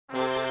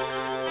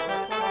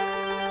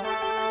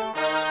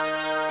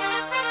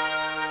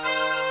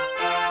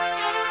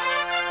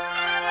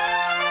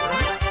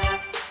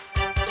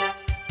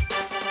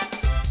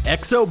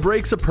EXO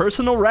breaks a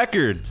personal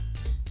record.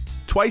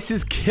 Twice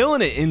is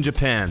killing it in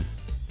Japan.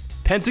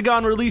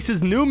 Pentagon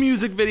releases new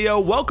music video.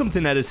 Welcome to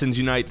Netizens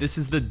Unite. This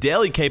is the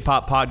daily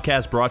K-pop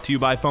podcast brought to you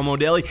by FOMO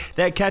Daily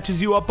that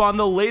catches you up on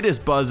the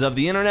latest buzz of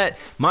the internet.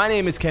 My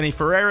name is Kenny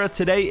Ferreira.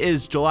 Today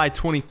is July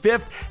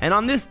 25th, and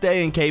on this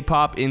day in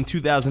K-pop in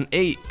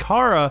 2008,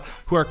 Kara,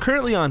 who are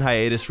currently on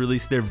hiatus,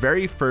 released their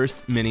very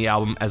first mini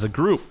album as a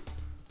group.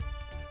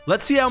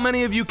 Let's see how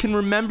many of you can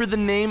remember the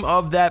name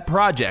of that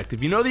project.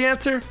 If you know the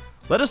answer,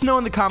 let us know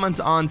in the comments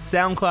on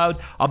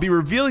SoundCloud. I'll be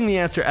revealing the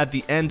answer at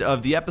the end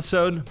of the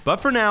episode, but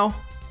for now,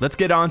 let's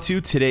get on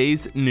to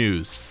today's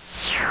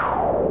news.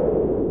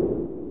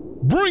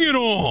 Bring it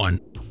on!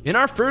 In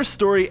our first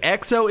story,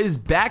 EXO is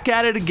back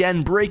at it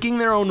again, breaking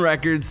their own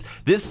records,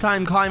 this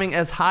time climbing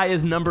as high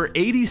as number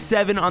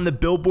 87 on the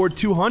Billboard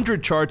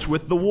 200 charts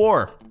with The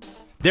War.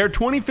 Their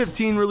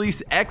 2015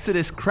 release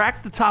Exodus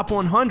cracked the top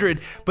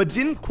 100, but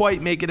didn't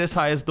quite make it as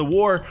high as The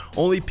War,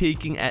 only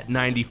peaking at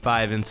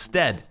 95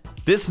 instead.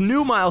 This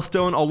new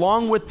milestone,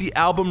 along with the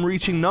album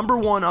reaching number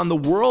 1 on the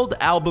World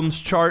Albums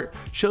chart,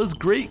 shows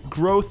great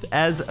growth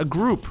as a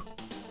group.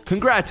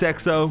 Congrats,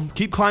 EXO.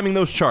 Keep climbing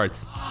those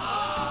charts.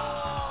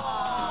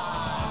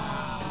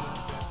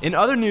 In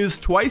other news,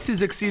 Twice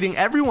is exceeding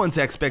everyone's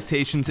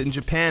expectations in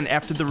Japan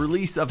after the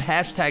release of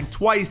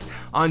 #Twice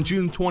on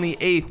June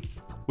 28th,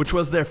 which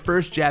was their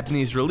first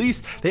Japanese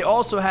release. They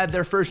also had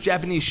their first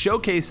Japanese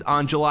showcase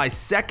on July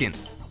 2nd.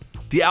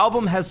 The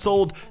album has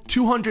sold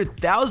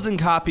 200,000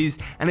 copies,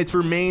 and it's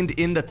remained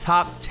in the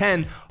top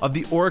 10 of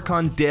the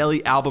Oricon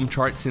Daily album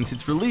chart since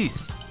its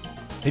release.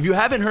 If you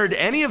haven't heard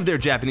any of their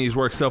Japanese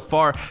work so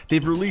far,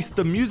 they've released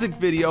the music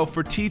video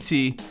for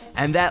TT,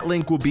 and that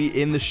link will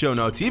be in the show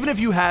notes. Even if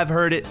you have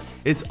heard it,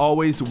 it's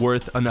always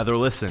worth another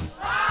listen.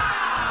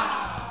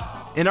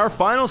 In our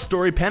final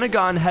story,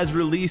 Pentagon has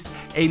released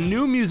a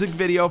new music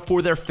video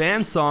for their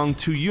fan song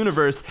To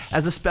Universe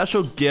as a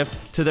special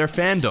gift to their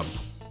fandom.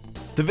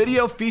 The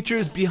video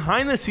features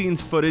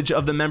behind-the-scenes footage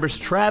of the members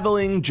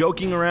traveling,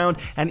 joking around,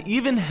 and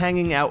even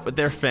hanging out with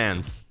their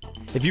fans.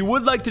 If you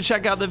would like to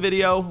check out the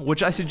video,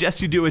 which I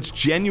suggest you do, it's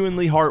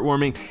genuinely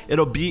heartwarming,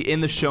 it'll be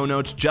in the show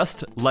notes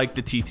just like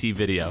the TT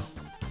video.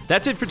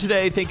 That's it for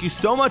today. Thank you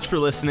so much for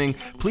listening.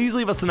 Please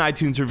leave us an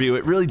iTunes review.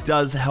 It really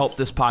does help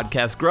this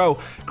podcast grow.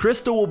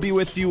 Krista will be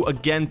with you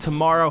again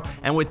tomorrow,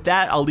 and with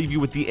that, I'll leave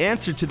you with the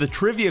answer to the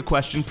trivia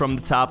question from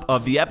the top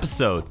of the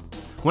episode.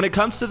 When it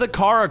comes to the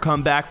Kara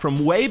comeback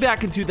from way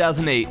back in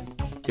 2008,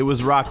 it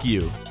was Rock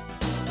You.